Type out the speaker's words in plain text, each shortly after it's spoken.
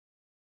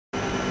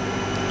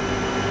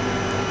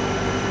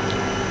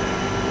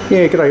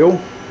Yeah, g'day all.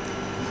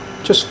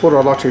 Just thought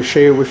I'd like to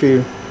share with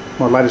you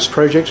my latest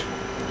project.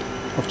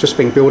 I've just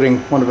been building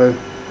one of those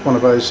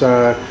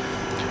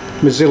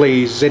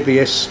Mazili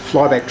ZVS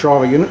flyback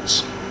driver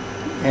units,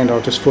 and I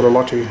just thought I'd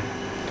like to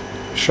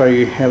show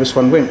you how this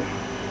one went.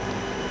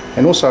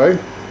 And also,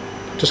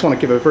 just want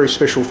to give a very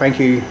special thank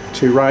you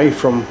to Ray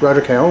from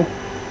Rotorcal,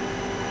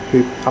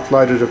 who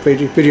uploaded a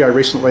video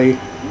recently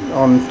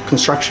on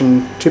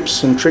construction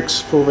tips and tricks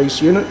for these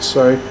units.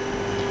 So,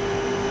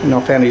 and I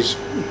found his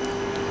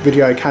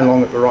video came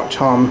along at the right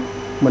time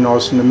when I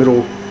was in the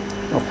middle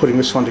of putting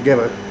this one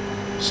together.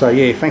 So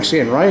yeah, thanks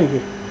again, Ray.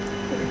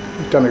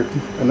 You've done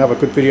another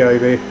good video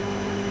there.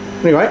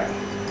 Anyway,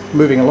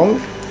 moving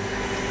along.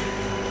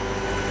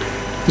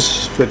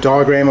 This is the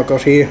diagram I've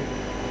got here.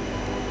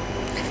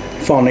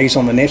 Find these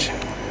on the net.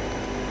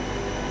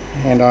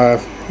 And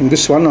in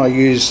this one I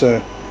use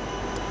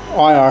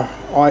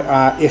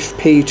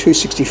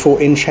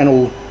IRFP264 N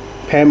channel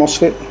power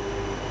MOSFET.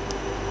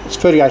 It's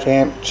 38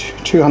 amp,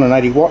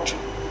 280 watt,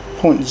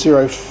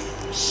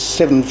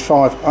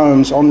 0.075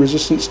 ohms on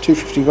resistance,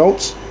 250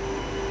 volts.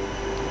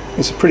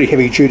 It's a pretty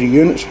heavy duty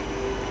unit,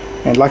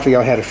 and luckily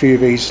I had a few of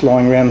these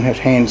lying around at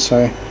hand,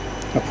 so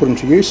I put them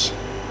to use.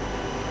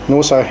 And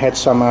also had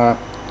some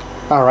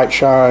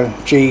RHR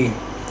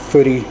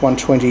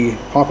G3120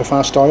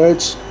 hyperfast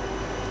diodes,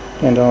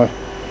 and I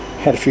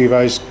had a few of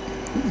those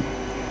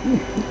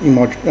in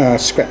my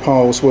scrap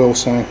pile as well,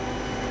 so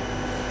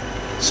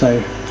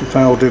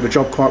they'll do the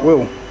job quite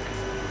well.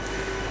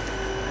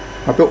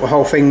 I built the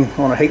whole thing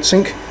on a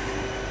heatsink,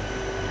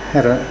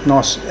 had a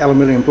nice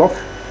aluminium block,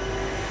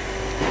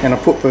 and I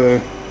put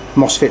the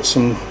MOSFETs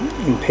in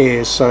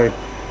pairs, so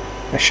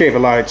they share the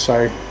load.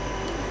 So,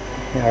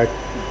 you know,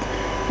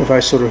 with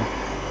those sort of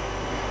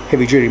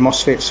heavy duty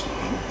MOSFETs,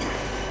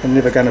 they're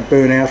never going to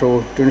burn out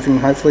or do anything,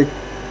 hopefully.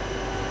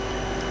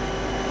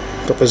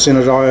 Got the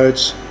Zener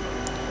diodes.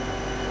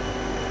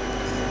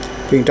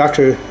 The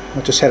inductor,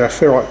 I just had a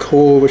ferrite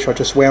core which I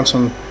just wound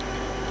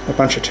a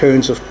bunch of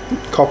turns of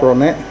copper on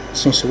that. It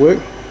seems to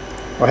work.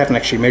 I haven't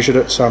actually measured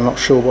it, so I'm not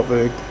sure what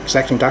the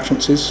exact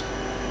inductance is.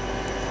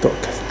 Got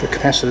the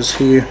capacitors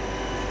here.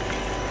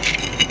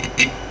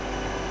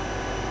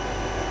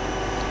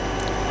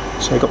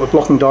 So I've got the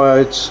blocking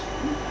diodes,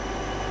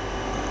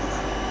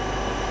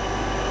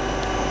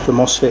 the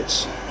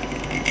MOSFETs,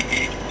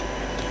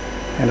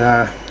 and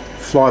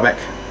Flyback.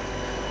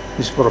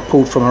 This is what I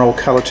pulled from an old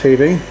colour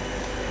TV.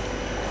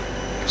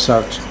 So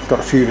I've got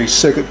a few of these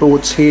circuit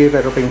boards here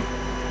that I've been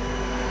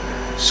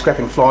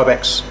scrapping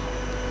flybacks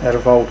out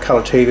of old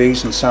colour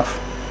TVs and stuff.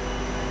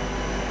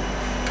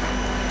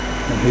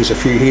 And here's a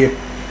few here.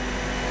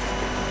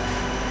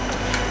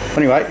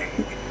 Anyway,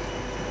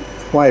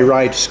 the way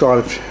Ray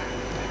described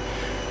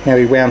how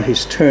he wound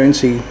his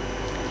turns, he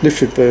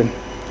lifted the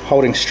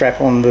holding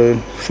strap on the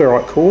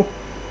ferrite core,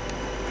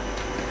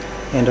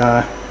 and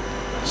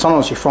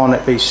sometimes you find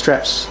that these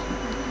straps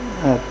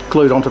are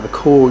glued onto the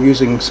core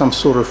using some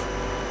sort of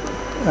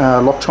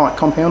Loctite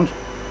compound.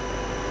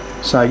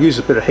 So use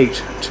a bit of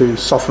heat to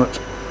soften it,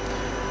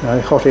 you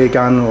know, hot air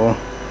gun, or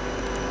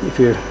if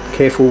you're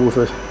careful with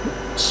a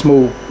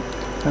small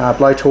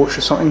blowtorch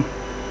or something.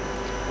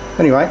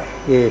 Anyway,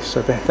 yeah,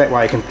 so that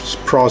way you can just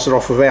prise it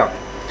off without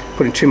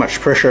putting too much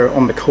pressure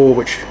on the core,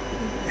 which you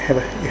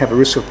have a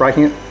risk of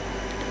breaking it.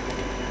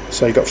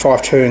 So you've got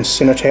 5 turns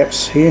center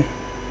taps here.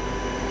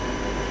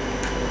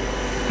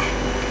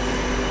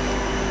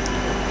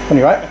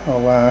 Anyway,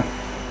 I'll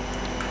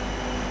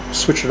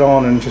switch it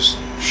on and just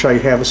show you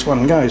how this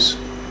one goes.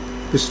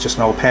 This is just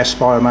an old power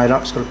supply I made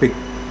up. It's got a big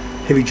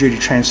heavy duty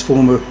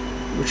transformer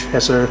which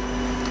has a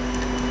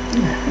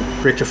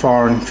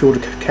rectifier and filter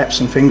caps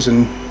and things,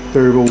 and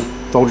variable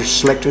voltage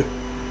selector.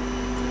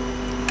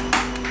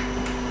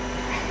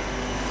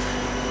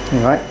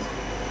 Anyway,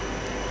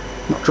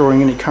 not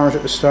drawing any current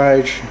at this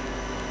stage.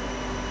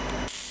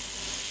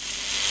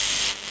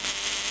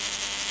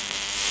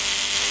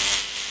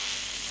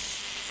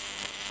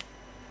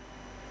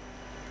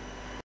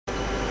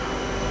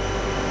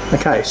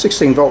 Okay,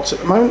 16 volts at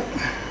the moment.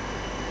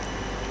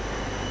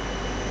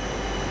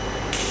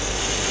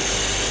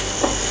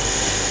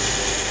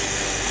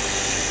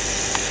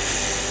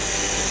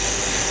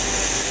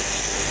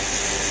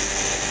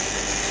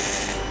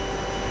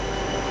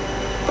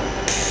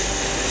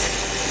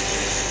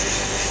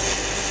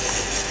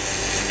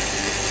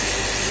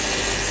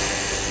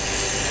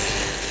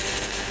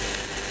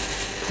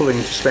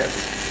 Pulling just about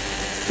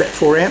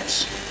 4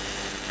 amps,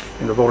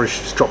 and the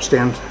voltage just drops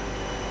down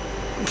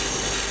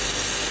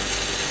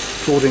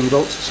 14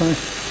 volts or so.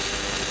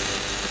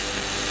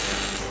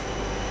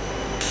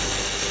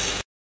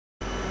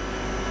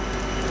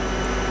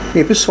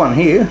 Yeah, this one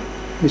here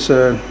is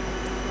an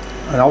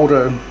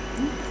older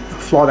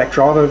flyback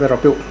driver that I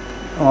built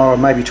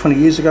maybe 20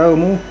 years ago or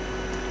more,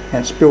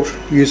 and it's built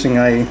using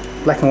a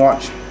black and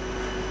white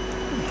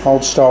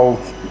old style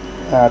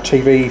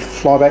TV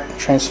flyback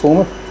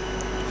transformer,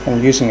 and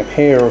I'm using a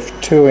pair of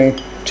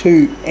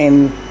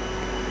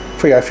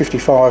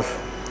 2N3055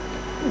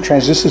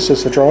 transistors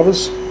as the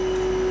drivers.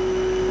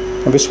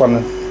 And this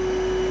one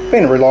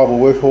been a reliable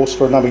workhorse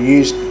for a number of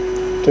years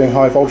doing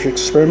high voltage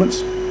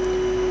experiments,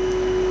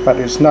 but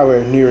it's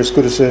nowhere near as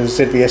good as the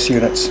ZVS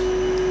units.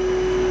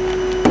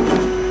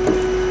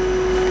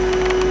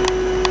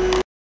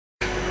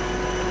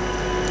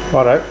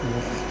 Righto,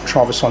 we'll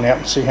try this one out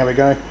and see how we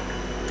go.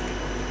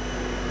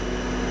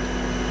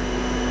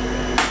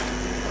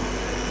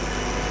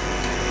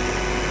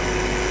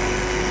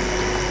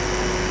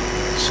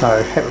 So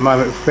at the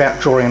moment,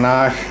 without drawing an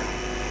arc,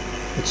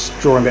 it's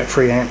drawing about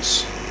 3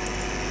 amps.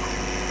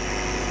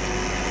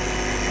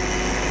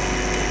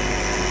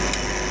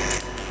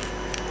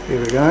 There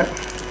we go.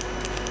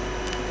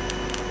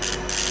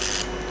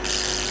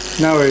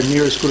 Nowhere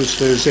near as good as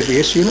the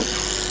ZVS unit.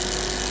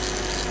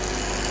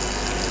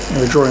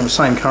 And we're drawing the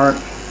same current.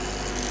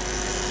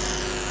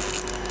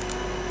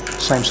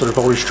 Same sort of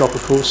voltage drop,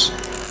 of course.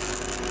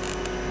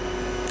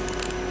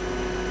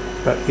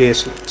 But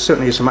yes, it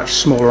certainly is a much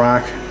smaller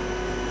arc.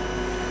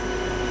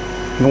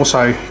 And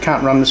also, you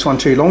can't run this one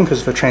too long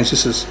because the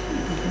transistors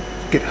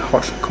get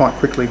hot quite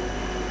quickly.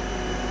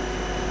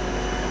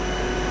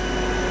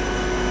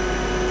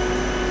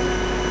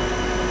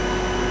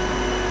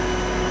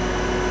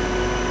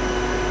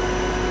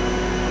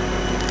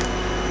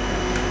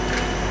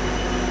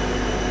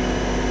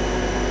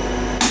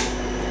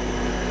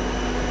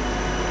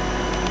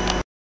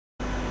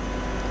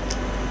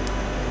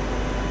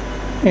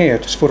 Yeah,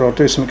 just thought I'd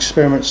do some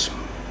experiments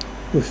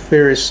with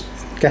various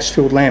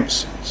gas-filled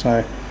lamps.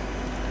 So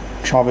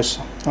try this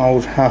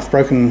old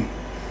half-broken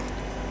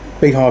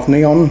beehive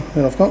neon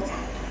that I've got.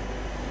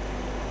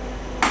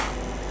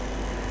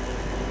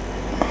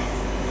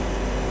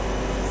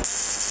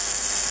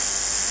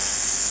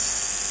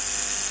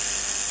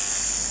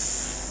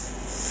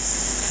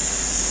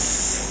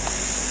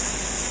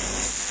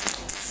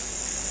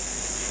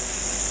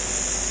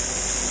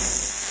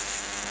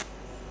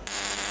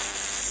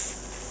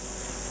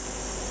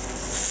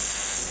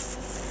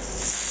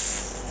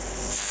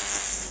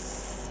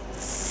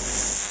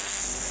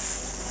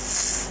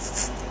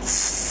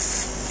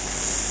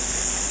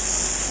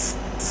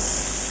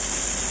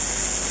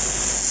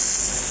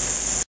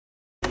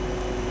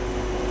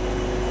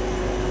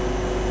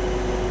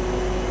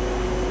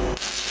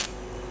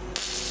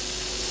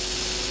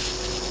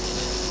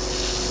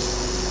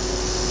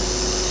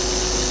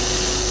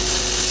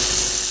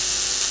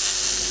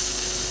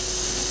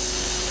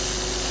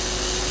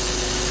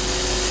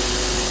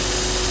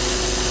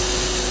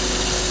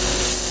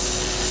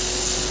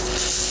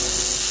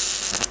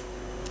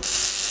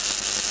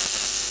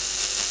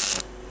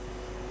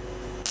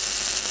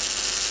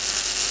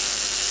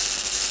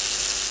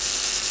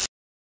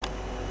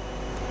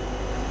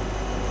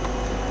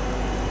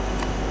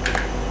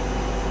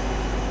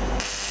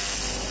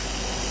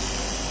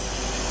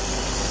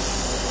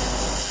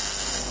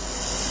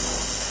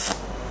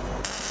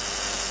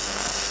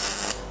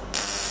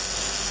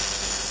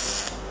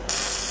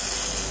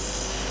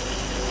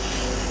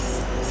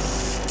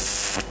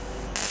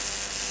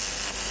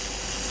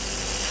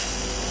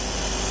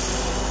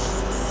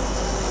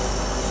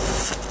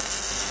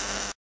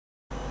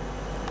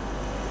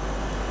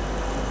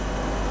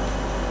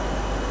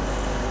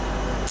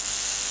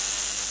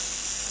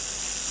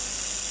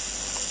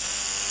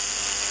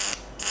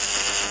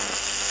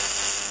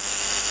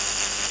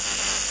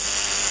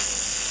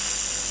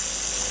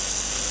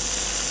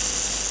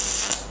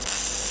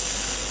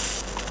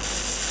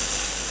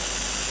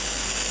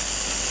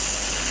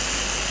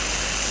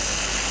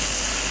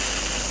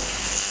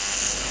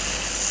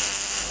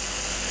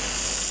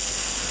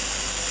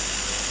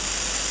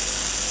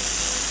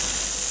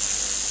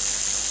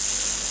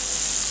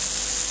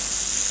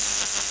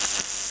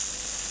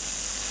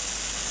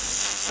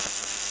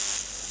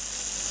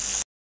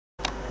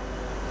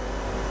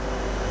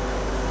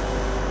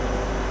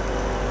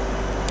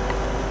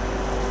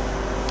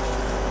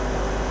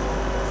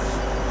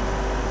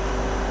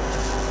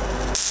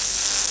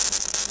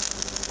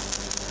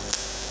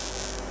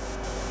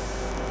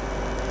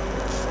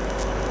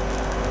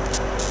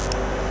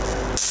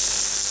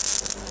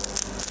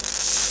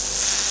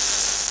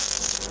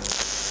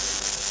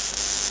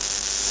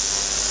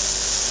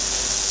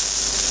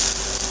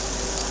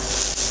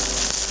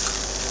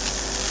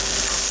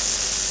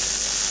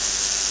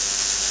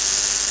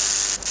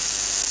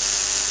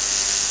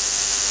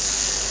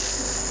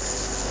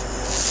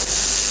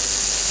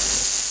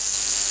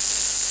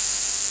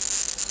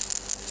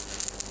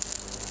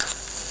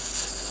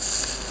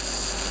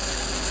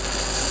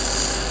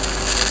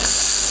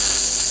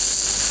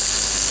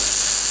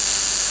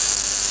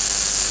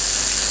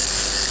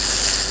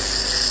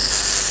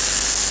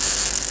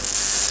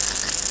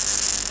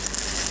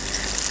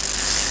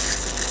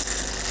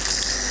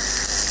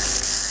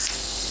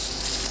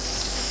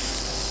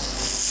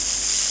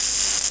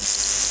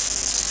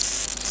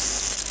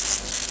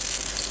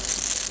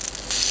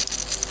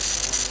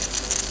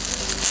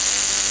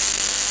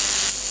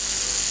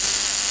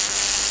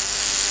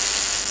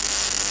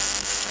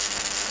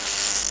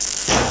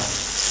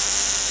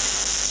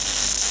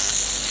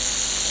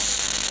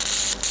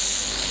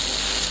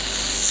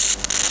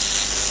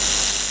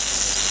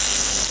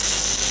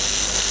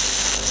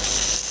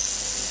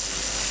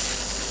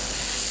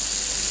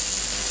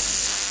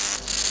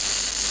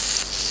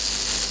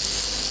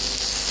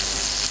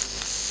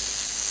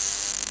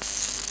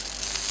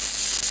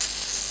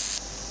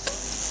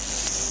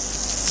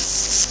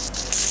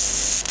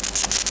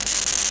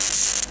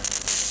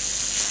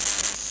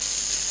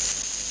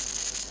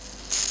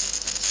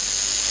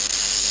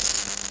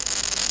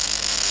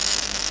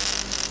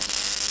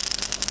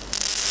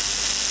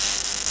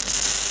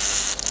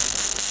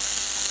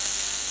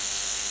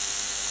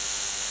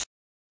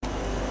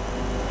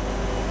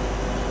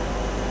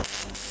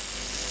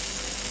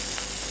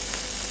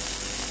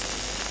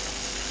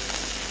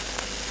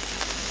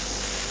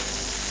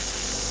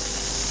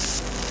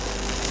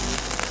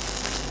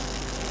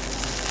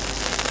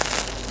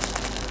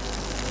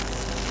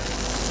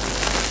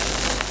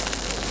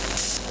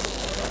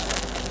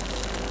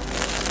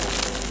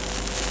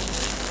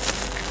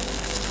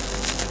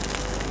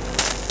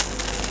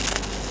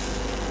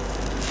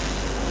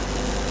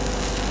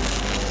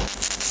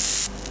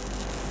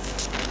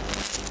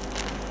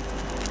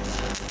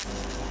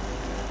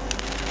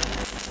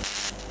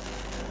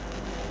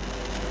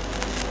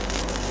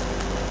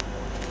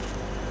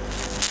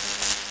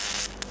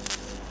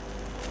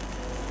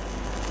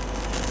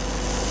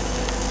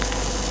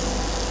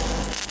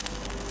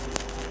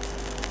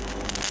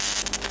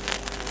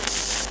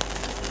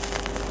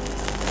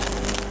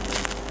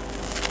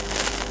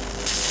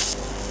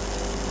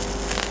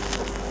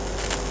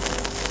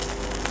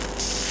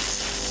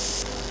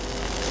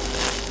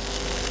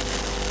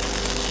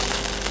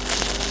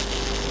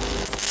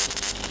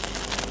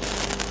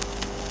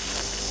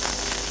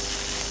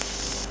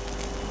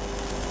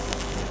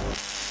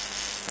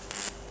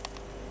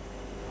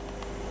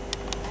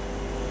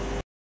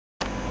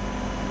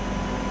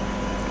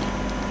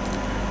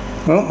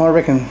 Well, I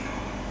reckon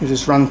it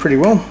has run pretty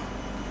well.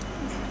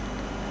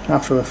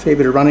 After a fair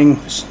bit of running,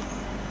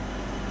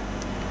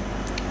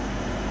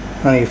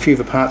 only a few of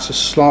the parts are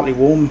slightly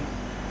warm.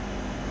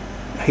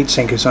 The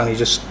heatsink is only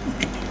just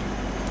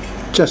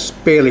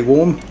barely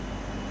warm.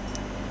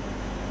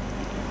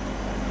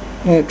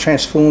 Yeah,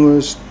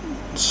 transformers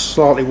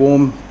slightly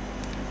warm,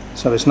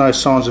 so there's no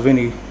signs of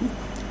any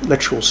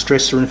electrical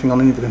stress or anything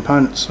on any of the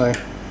components. So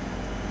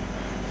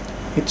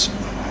it's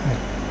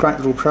a great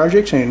little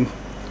project, and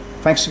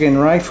thanks again,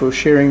 Ray, for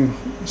sharing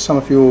some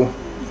of your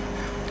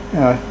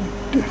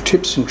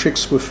tips and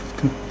tricks with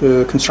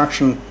the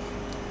construction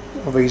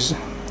of these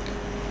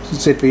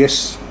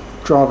ZVS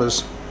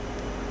drivers.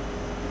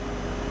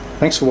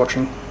 Thanks for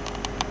watching.